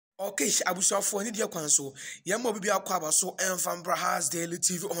Okay, for any dear council. Yamo be a quaba so and from Brahas Daily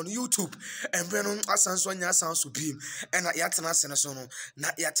TV on YouTube and Brennan Asansonia sounds to beam and at Yatana Senasono,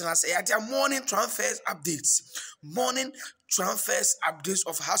 not Yatana say at their morning transfers updates. Morning transfers updates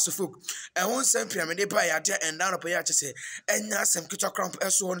of House of Folk. And one same pyramid by Yadia and down up a say, and now some kitchen cramp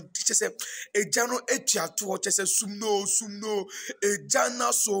as one teacher say a general etia to what say sumno, a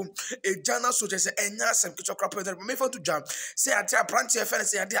jana so just and now some kitchen cramp that may for to jump. Say at their branch and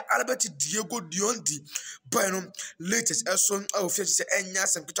say at Albert Diego Diondi Bynum latest as soon as say and now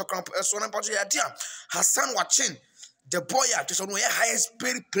some kitchen cramp as one about Hassan watching. The boy just on the highest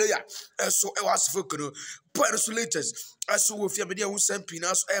paid player, so I was focused. But so latest, as so with your media who sent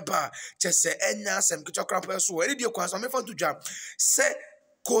Pinas Eba, just say, and now some kitchen crap, so any deal comes on me for to jump. Say,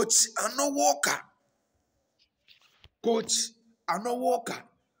 Coach Annro Coach Annro Walker.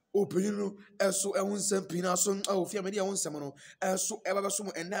 Open so I won't send Pinason, oh, fear media on Samono, so ever so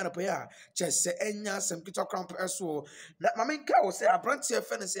and none of ya, just say, and now some kitchen crump as well. That my main cow said, I branch your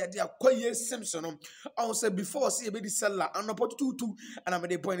friend and said, they are quite Simpson. I said before, see a baby seller, and about 2 and I'm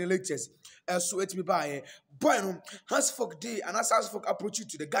a point in latest. So it me by Boynum, has folk day, and as folk approach you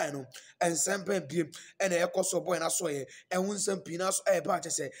to the guy, no, and some pen beam, and a cost of boy, and I saw it, and won't send Pinas, a batch,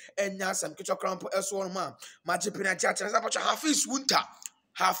 say, and now some kitchen crump as one man, Magic Pinachat, and about Hafiz winter.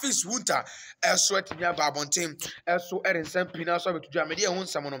 Hafiz winter, sweat near Babontim, so Erin St. Pina, so to Jamedy, and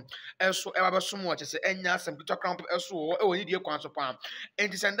someone, so ever so much as and now some picture cramp, so any dear council palm.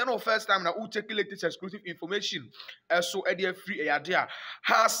 And it's another first time that will take latest exclusive information, so Eddie free idea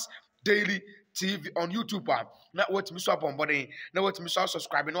has daily TV on YouTube. Not what me so upon body, not what me so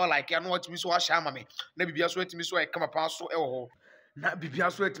subscribing, or like, I know what me so share me. Maybe be a sweat me so I come upon so not be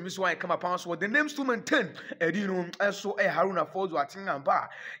sweat to me so I come upon so the names to maintain Edino so a Haruna Falls or Tingan Bar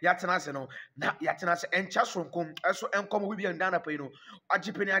Yatanaseno, not Yatanas and Chasron, so and come with you and Dana Peno,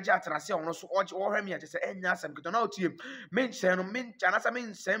 Ajipenia Jatanasi on us watch or Hemi at the end Yasan could not to Min Sano, Min Janasa Min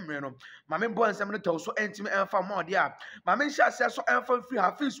Semreno, my men born some little so intimate and for more dear. My men shall say so and for free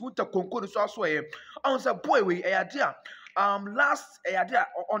Hafiz with the Konkoni so sway. On the boy we a dear. Last a dear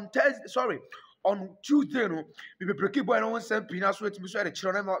on Thursday, sorry. On Tuesday, no, we be breaking boy and one send Pina so to me so the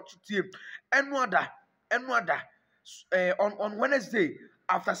children out to team. And on Wednesday,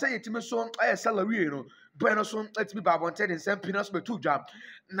 after saying it to me so I salary, you know, Bueno son let me bab on 10 and send Pina so 2 job.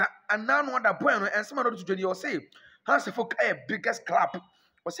 And now wonder Bueno and some other to join you say, has a folk a biggest clap.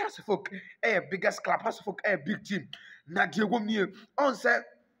 Was has a folk a biggest clap, has a folk a big team. Now dear woman on set.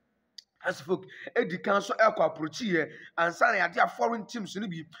 As folk, Eddie Council Elko approach here, and Sunny at their foreign teams in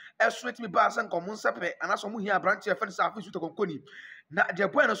be as sweet me bars and common sape, and as here branch your friends are with Konkoni. Not their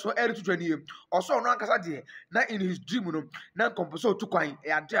point so early to join him, or so non Casadi, not in his dream, non composer to coin,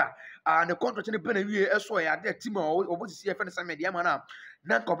 a dear, and the contract in the penny as well at their team or what is your friends and mediamana,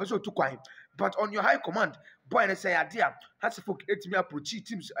 non composer to coin. But on your high command, boy, and say, dear, has a folk 8 me approach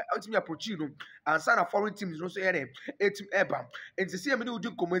teams, 8 me approach you, and sign a foreign teams, no say, 8 ebam, and to see a minute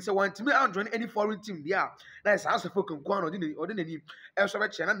do come and say, one to me, I don't join any foreign team, yeah. That's house of folk and Quan or didn't he? Elsewhere,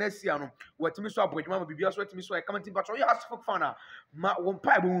 and next year, what to me so about Mamma be also to me so I come and think, but you have to folk fana, ma one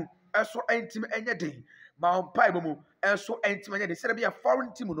pipe, as so intimate any day. My pipe, and so intimate, they said be a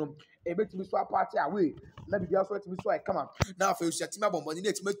foreign team, a bit to me so a party away. Let me be also to me so I come up. Now for you, Satima, but you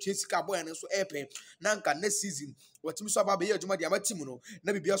need to make Chase Cabo and so airplane. Nanka next season, what to me so about the Juma Diamatimuno,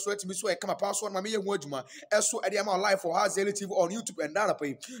 let me be also to me so I come up, pass one, my million wordjuma, as so at the amount life for has relative on YouTube and Dana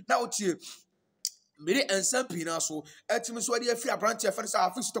pay. Now, Many and some Pina so ultimately so a free branch of friends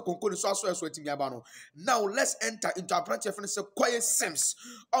are fixed to Konkoni so sweating Yabano. Now let's enter into a branch of friends quiet Sims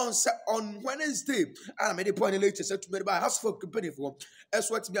on Wednesday. I made a point later said to me by house for company for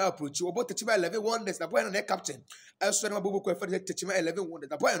as what me approach you about the Chima 11 wonders the boy and the captain. As when my book for the Chima 11 wonders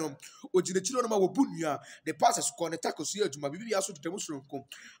the boy or the children of Bunya, the passes corner tackles here to my baby also to the Muslim.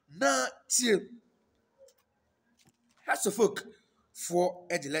 Now, has a folk. For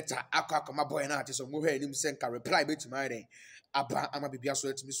a letter, I come my boy and artist, or move him send a reply to my day. Abba, I'm a baby, I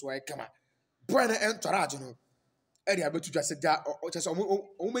swear to me, so I come. Brenna and Tarajano. Eddie, I bet you just said that, or just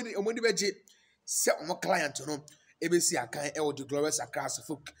many veggie. Set on my client to know. ABC, I can't hold the glorious across the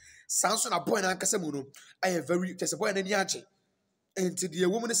folk. Samson, a boy and Casamuno. I have very just a boy and Yanchi. And to the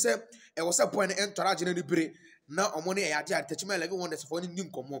woman said, I was a boy and Tarajano in the break. Now, on money, I had to my 11 wonders for any new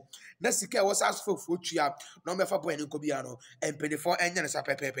commo. Nessica was asked for Fuchia, number for Boy and Cobiano, and penny for Anyanas a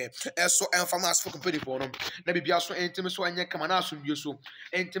pepe. As so and from us for company for them. Maybe be also intimate so and Yakamanasu, you so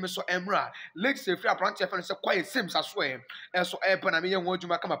intimate so Emra. Let's say, Fair Branch and a quiet Sims, I swear. And so, Epanamian word to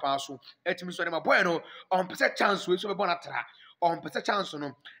Macama Passo, Etimus and Bueno, on percent chance with Bonatra. On percent chance on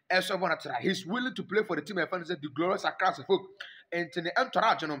him, as I want to try. He's willing to play for the team and the glorious across the folk. enti ne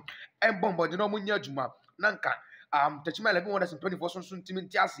entourage no embombo de no munya adwuma nanka Tachima 1124 so ntimi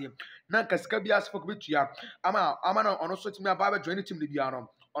nti ase nanka sika bi asefo ko betua ama na ono so timi aba ba join team ne bia no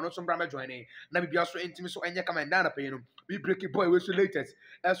ono so mbra ma join na bibia so ntimi so enye kama nda na pay no we break boy we so latest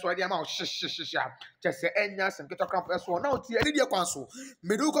eso de ama o hyehyehye chese enya sem keto cramp eso na oti ene de kwan so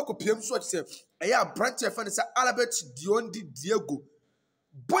medu ko kopiem so chese eya branch e fa ne se Albert Diondi Diego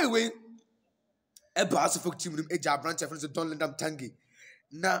boy we e ba asefo team nim eja branch e fa ne se Don Lendam Tangi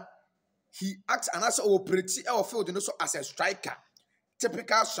na he acts and also operates our field as a striker,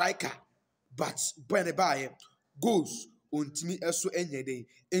 typical striker, but when they buy goals on Timmy so any day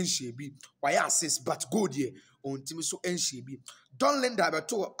in Shebi, why assist but good ye on Timmy so en Shebi. Don Linda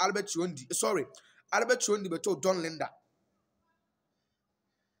beto Albert Chundi, Albert Chundi beto Don Linda.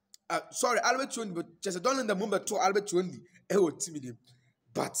 Albert Chundi, but just Don Linda mumber to Albert Chundi, Timmy,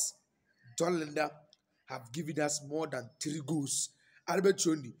 but Don Linda have given us more than 3 goals. Albert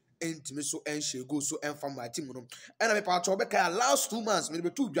Chundi. Entimi so enhye go so enfam my team no and me pa cho be kai last 2 months me be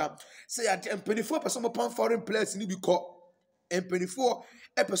two dwa say at 24% upon foreign players ni bi ko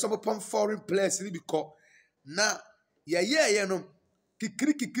 24% upon foreign players ni bi ko na ye no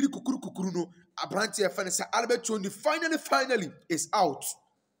kikiri kukuru no abranti e fa ne say Albert Chondi finally is out.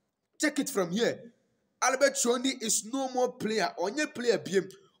 Take it from here. Albert Chondi is no more player, onye player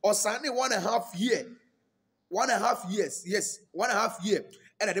biem or sign 1.5 year. 1.5 years, yes, 1.5 year.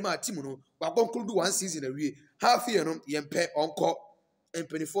 And I demand team no, but conclude 1 season a year. Half year no, yempe onko and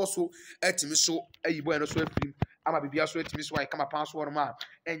 24 so etimi so boy no so film. Ama bibia so etimi so I come upon so ma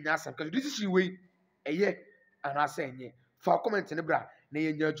and Yassan because this is way a year and I say nye. For comment ne bra na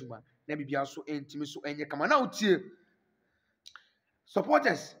yenya adwuma na bibia so etimi so enye kama na utie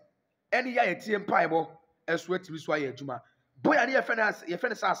supporters any ya tie mpaibo eso etimi so aye adwuma boy ani ye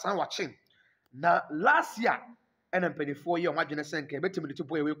fene sa asan wachen na last year and I'm 24 years, I'm going to send a better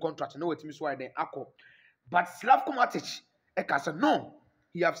boy away contract. No, it's why they are. But Slavko Matic, I said, no,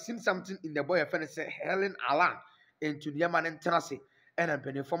 he have seen something in the boy, and say Helen Alan into the man in Tennessee, and I'm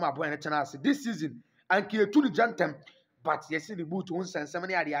penny for my boy in Tennessee this season. And kill 2 Jantem, but yes, in the boot won't send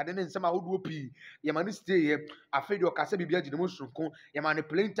somebody at the other and some would whoop Yamani stay here. I feel your Casabi be the most Yamani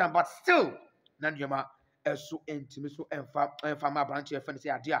playing time, but still, Nanyama. So intimate and farmer branch of fancy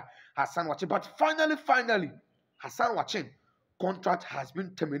idea Hassan watching, but finally Hassan watching contract has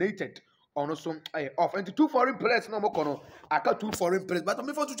been terminated on also off into 2 foreign players no more I got 2 foreign players but I'm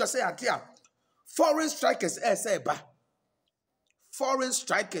before to just say idea foreign strikers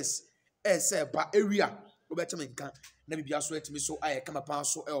area Robert Menka na bibia so etimi so come upon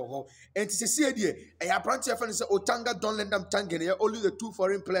so and to see there a branch of fancy Otanga Don Lendam Tangen only the 2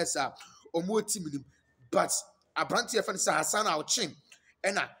 foreign players are or more team. But a branch of Hassan Auchin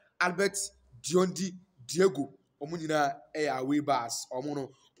and Albert Diondi Diego Omunina away bars Omono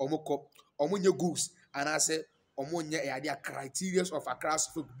Omoko Omunya goose and I say Omonya idea criteria of a class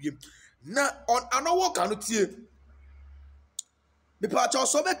for game. Now on Annro cannot see the part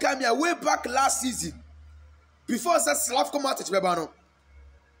also became way back last season before that Slavko Matic Bebano.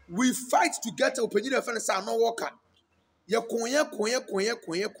 We fight to get opinion of Annro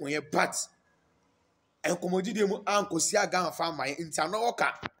Konya but and commodity mu ankosia gan fa my Annro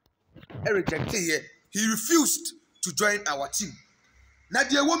rejected. He refused to join our team. Na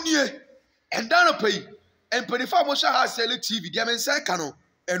de wom nie and down pay and 25 mo sha has TV de men say kano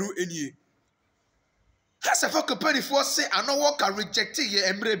enu enie. Has a fuck 24 say Annro rejected ye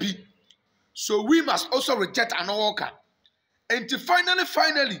emre bi. So we must also reject Annro. And to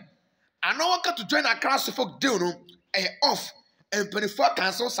finally Annro to join a class of folk deal no off and 24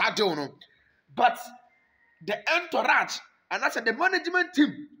 cancel sa deal no. But the entourage and that's the management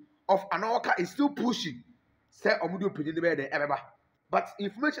team of Annro is still pushing. Say omudu opinion be there ever. But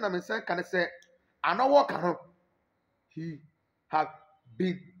information I'm saying can say Annro he have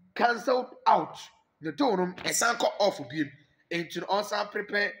been cancelled out. The tone is off of him into also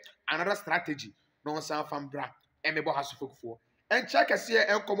prepare another strategy. No sound from bra and me has folk for. And check a see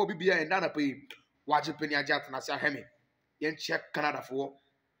and come BBA and Nana pay. Watch a penny ajat na say hemi. Yen check Canada for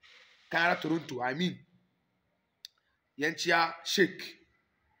Canada Toronto. I mean Yenchia shake.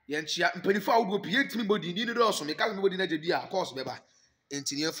 Yenchia mpenifa would be intimate body needed also. Make us nobody na of course, beba.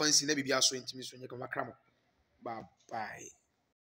 Engineer fancy never be so intimate when you come back. Bye bye.